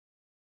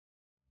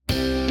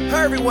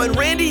Hi everyone,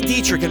 Randy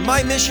Dietrich, and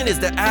my mission is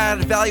to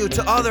add value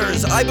to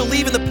others. I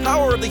believe in the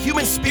power of the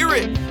human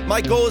spirit. My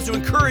goal is to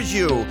encourage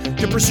you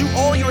to pursue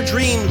all your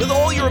dreams with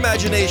all your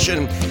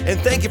imagination. And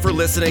thank you for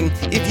listening.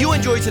 If you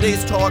enjoyed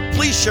today's talk,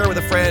 please share with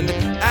a friend.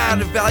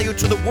 Add value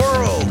to the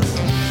world.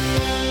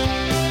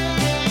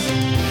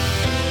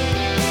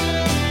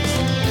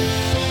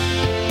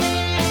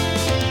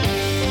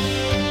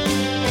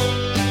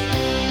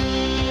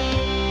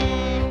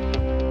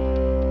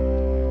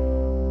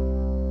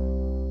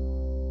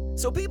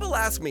 So people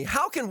ask me,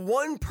 how can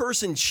one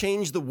person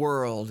change the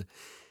world?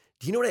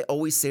 Do you know what I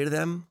always say to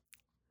them?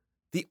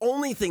 The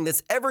only thing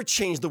that's ever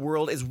changed the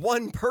world is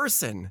one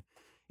person.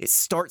 It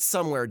starts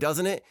somewhere,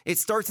 doesn't it? It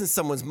starts in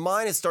someone's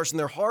mind, it starts in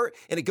their heart,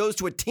 and it goes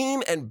to a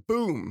team, and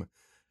boom,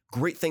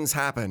 great things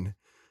happen.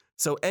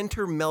 So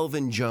enter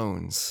Melvin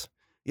Jones.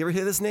 You ever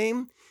hear this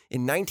name?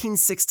 In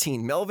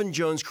 1916, Melvin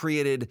Jones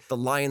created the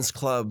Lions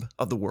Club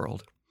of the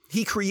world.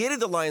 He created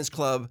the Lions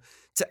Club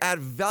to add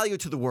value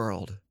to the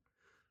world.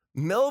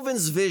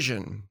 Melvin's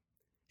vision,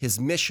 his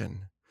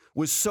mission,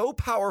 was so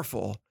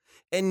powerful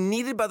and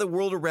needed by the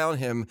world around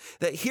him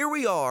that here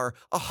we are,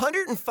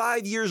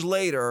 105 years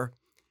later,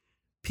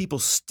 people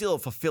still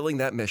fulfilling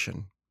that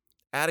mission,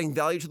 adding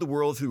value to the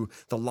world through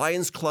the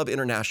Lions Club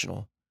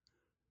International.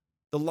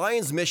 The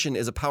Lions mission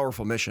is a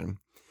powerful mission.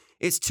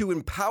 It's to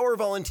empower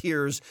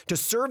volunteers to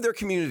serve their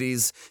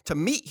communities, to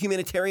meet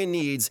humanitarian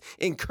needs,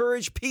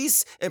 encourage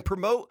peace, and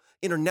promote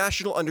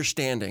international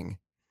understanding.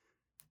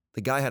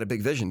 The guy had a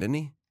big vision, didn't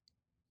he?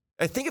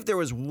 I think if there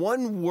was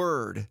one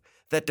word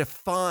that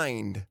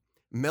defined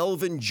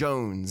Melvin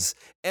Jones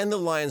and the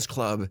Lions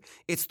Club,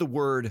 it's the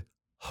word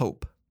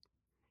hope.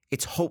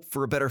 It's hope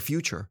for a better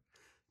future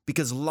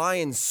because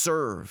lions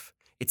serve.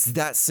 It's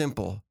that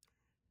simple.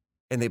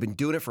 And they've been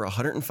doing it for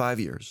 105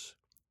 years.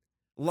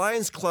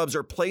 Lions Clubs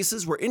are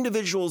places where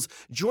individuals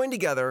join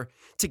together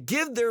to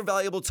give their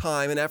valuable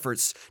time and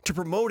efforts to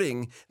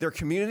promoting their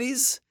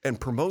communities and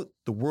promote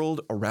the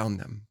world around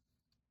them.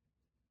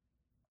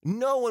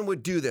 No one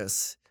would do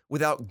this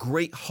without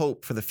great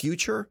hope for the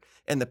future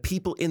and the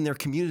people in their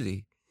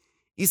community.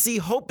 You see,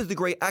 hope is the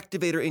great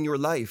activator in your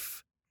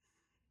life.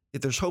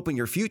 If there's hope in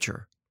your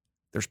future,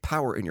 there's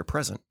power in your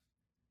present.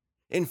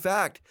 In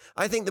fact,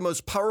 I think the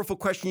most powerful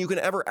question you can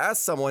ever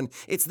ask someone,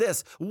 it's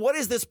this: what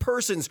is this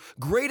person's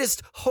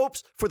greatest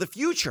hopes for the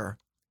future?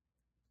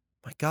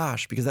 My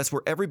gosh, because that's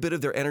where every bit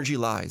of their energy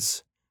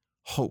lies.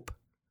 Hope.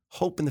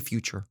 Hope in the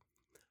future.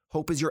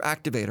 Hope is your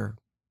activator.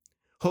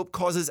 Hope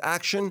causes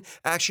action,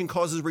 action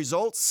causes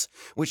results,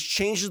 which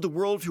changes the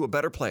world to a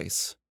better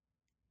place.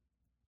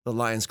 The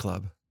Lions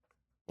Club.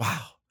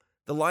 Wow.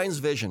 The Lions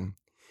vision.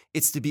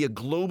 It's to be a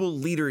global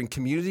leader in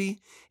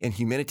community and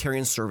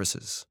humanitarian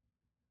services.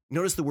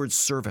 Notice the word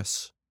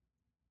service.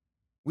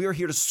 We are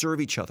here to serve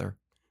each other.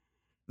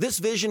 This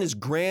vision is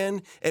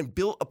grand and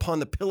built upon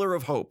the pillar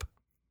of hope.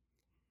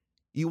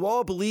 You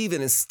all believe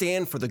in and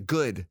stand for the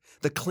good,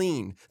 the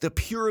clean, the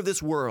pure of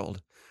this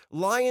world.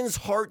 Lions'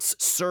 hearts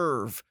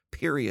serve.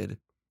 Period.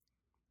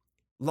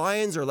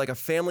 Lions are like a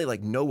family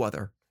like no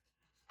other.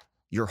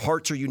 Your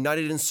hearts are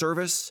united in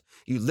service.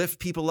 You lift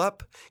people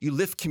up. You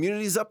lift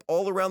communities up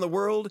all around the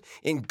world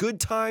in good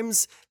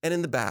times and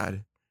in the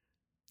bad.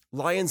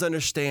 Lions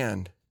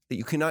understand that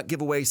you cannot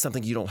give away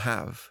something you don't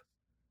have.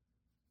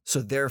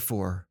 So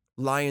therefore,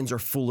 lions are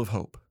full of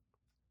hope.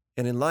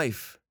 And in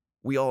life,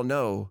 we all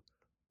know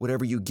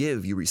whatever you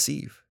give, you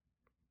receive.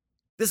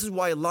 This is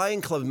why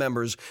Lion Club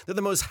members, they're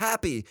the most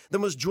happy, the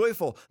most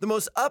joyful, the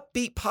most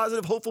upbeat,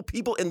 positive, hopeful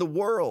people in the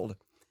world,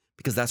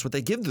 because that's what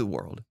they give to the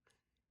world.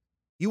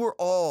 You are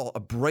all a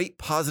bright,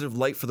 positive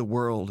light for the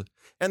world.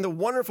 And the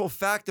wonderful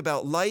fact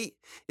about light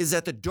is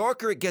that the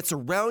darker it gets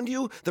around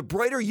you, the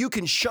brighter you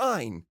can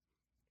shine.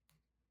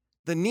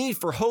 The need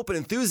for hope and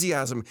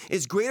enthusiasm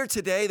is greater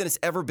today than it's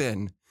ever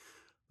been.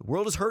 The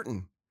world is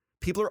hurting.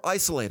 People are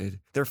isolated.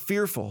 They're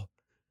fearful,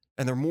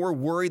 and they're more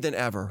worried than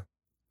ever.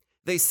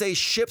 They say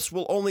ships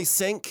will only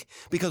sink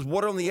because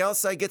water on the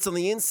outside gets on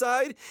the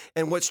inside.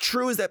 And what's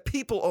true is that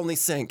people only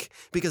sink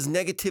because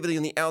negativity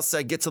on the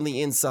outside gets on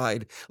the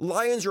inside.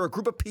 Lions are a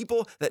group of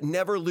people that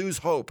never lose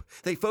hope.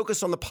 They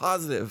focus on the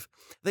positive.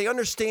 They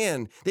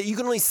understand that you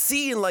can only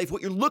see in life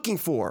what you're looking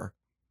for.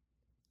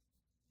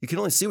 You can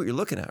only see what you're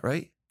looking at,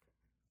 right?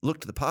 Look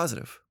to the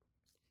positive.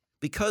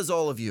 Because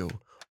all of you,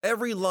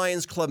 every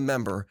Lions Club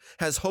member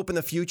has hope in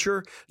the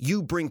future,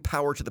 you bring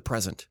power to the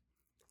present.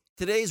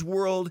 Today's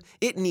world,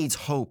 it needs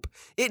hope.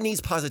 It needs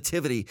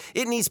positivity.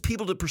 It needs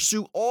people to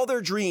pursue all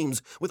their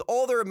dreams with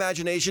all their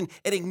imagination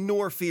and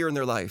ignore fear in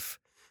their life.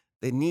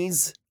 It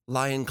needs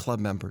Lion Club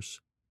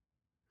members.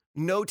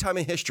 No time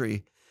in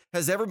history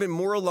has ever been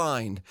more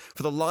aligned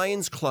for the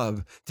Lions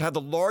Club to have the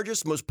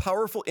largest, most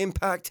powerful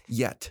impact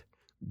yet.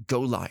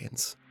 Go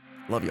Lions.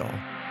 Love y'all.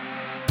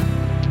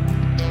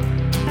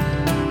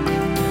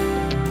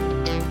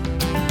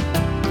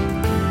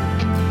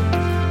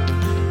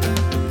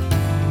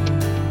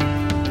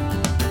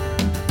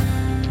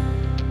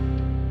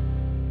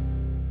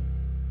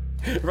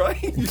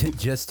 Right?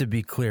 Just to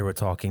be clear, we're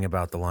talking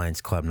about the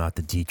Lions Club, not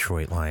the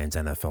Detroit Lions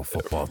NFL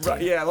football team.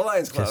 Right, yeah, the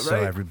Lions Club, Just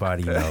right? so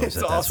everybody knows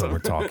that's awesome. what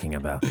we're talking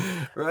about.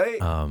 Right?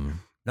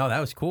 No, that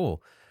was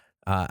cool.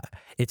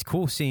 It's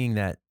cool seeing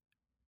that,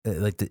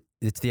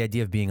 it's the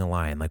idea of being a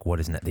lion. Like, what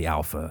is the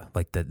alpha?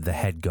 Like the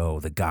head go,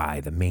 the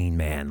guy, the main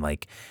man.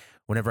 Like,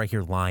 whenever I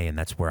hear lion,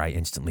 that's where I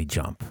instantly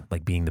jump.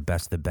 Like being the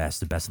best of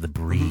the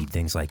breed,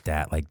 things like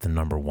that. Like the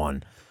number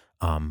one.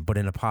 But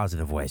in a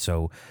positive way.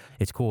 So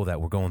it's cool that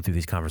we're going through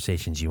these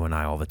conversations, you and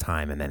I, all the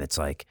time. And then it's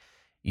like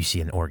you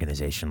see an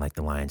organization like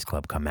the Lions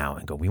Club come out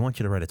and go, we want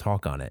you to write a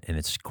talk on it. And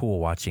it's cool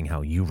watching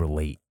how you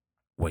relate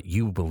what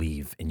you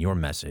believe in your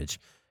message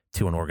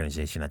to an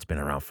organization that's been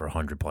around for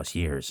 100+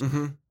 years.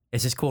 Mm-hmm.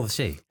 It's just cool to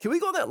see. Can we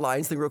go on that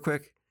lions thing real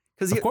quick?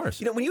 Because of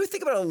course. When you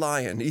think about a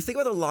lion,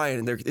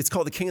 and it's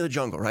called the king of the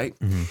jungle, right?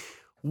 Mm-hmm.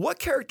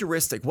 What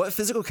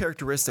physical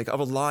characteristic of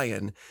a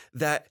lion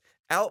that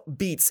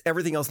outbeats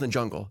everything else in the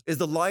jungle? Is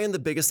the lion the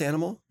biggest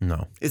animal?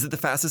 No. Is it the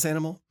fastest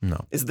animal?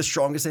 No. Is it the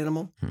strongest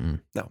animal?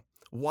 Mm-mm. No.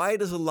 Why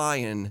does a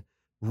lion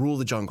rule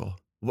the jungle?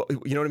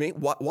 You know what I mean?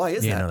 Why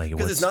is that?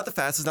 Because it's not the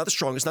fastest, not the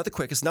strongest, not the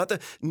quickest, not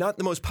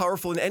the most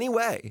powerful in any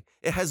way.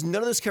 It has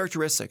none of those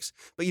characteristics.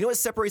 But you know what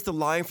separates the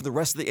lion from the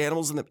rest of the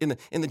animals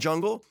in the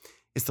jungle?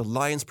 It's the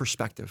lion's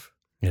perspective.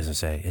 It doesn't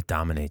say it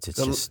dominates.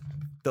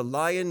 The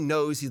lion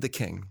knows he's the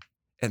king,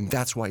 and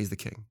that's why he's the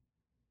king.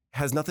 It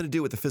has nothing to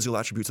do with the physical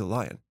attributes of the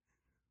lion.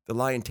 The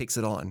lion takes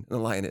it on, and the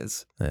lion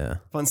is. Yeah.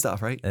 Fun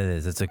stuff, right? It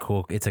is. It's a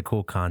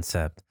cool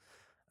concept.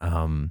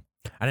 I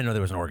didn't know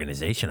there was an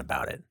organization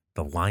about it.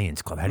 The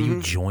Lions Club. How do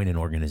you join an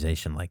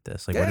organization like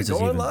this? Like, what does this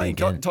go even online.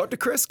 begin? Talk to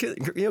Chris.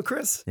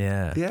 Chris.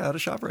 Yeah. Yeah, how to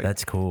shop right.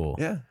 That's cool.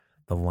 Yeah.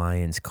 The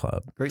Lions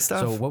Club. Great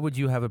stuff. So what would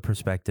you have a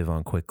perspective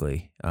on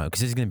quickly? Because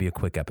this is going to be a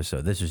quick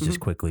episode. This is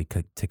just quickly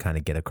to kind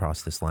of get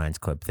across this Lions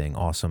Club thing.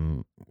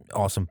 Awesome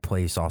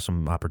place,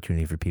 awesome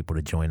opportunity for people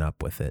to join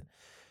up with it.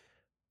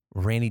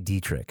 Randy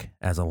Dietrich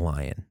as a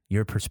lion,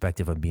 your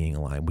perspective of being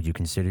a lion. Would you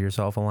consider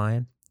yourself a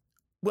lion?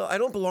 Well, I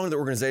don't belong to the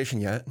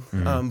organization yet.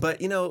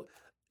 But,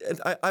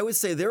 I would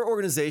say their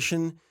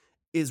organization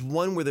is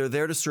one where they're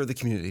there to serve the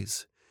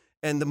communities.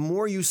 And the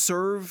more you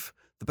serve,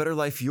 the better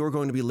life you're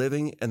going to be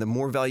living and the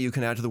more value you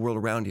can add to the world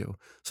around you.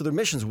 So their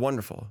mission's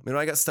wonderful. I mean,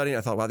 when I got studying,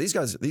 I thought, wow, these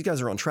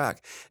guys are on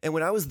track. And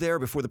when I was there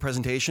before the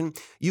presentation,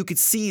 you could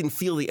see and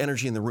feel the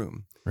energy in the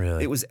room.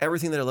 Really? It was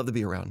everything that I love to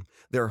be around.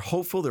 They're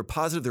hopeful, they're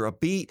positive, they're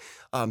upbeat.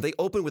 They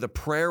open with a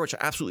prayer, which I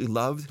absolutely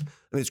loved.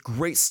 I mean, it's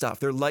great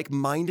stuff. They're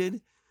like-minded.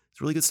 It's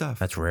really good stuff.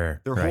 That's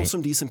rare. They're right?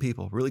 wholesome, decent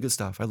people. Really good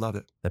stuff. I love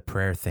it. The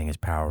prayer thing is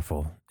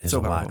powerful. It's so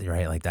a powerful. lot,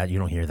 right? Like that, you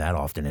don't hear that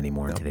often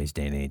anymore in today's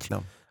day and age.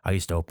 No. I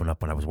used to open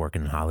up when I was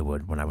working in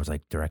Hollywood, when I was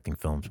like directing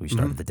films. We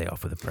started the day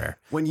off with a prayer.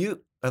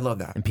 I love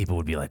that. And people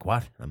would be like,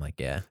 what? I'm like,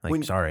 yeah.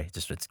 Like, sorry.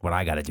 It's what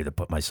I got to do to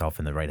put myself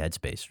in the right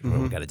headspace. What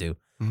we got to do.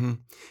 Mm-hmm.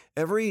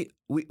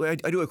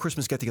 I do a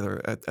Christmas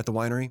get-together at the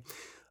winery.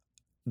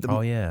 Oh,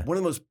 yeah. One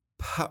of the most,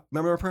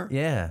 remember our prayer?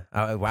 Yeah.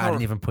 Wow, I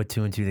didn't even put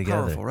two and two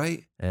together. Powerful,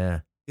 right?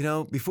 Yeah.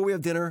 Before we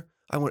have dinner,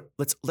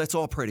 let's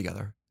all pray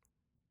together.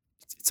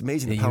 It's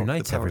amazing. It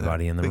unites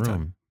everybody in the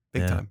room.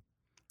 Big time.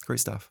 Great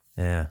stuff.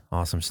 Yeah.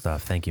 Awesome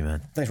stuff. Thank you,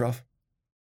 man. Thanks, Ralph.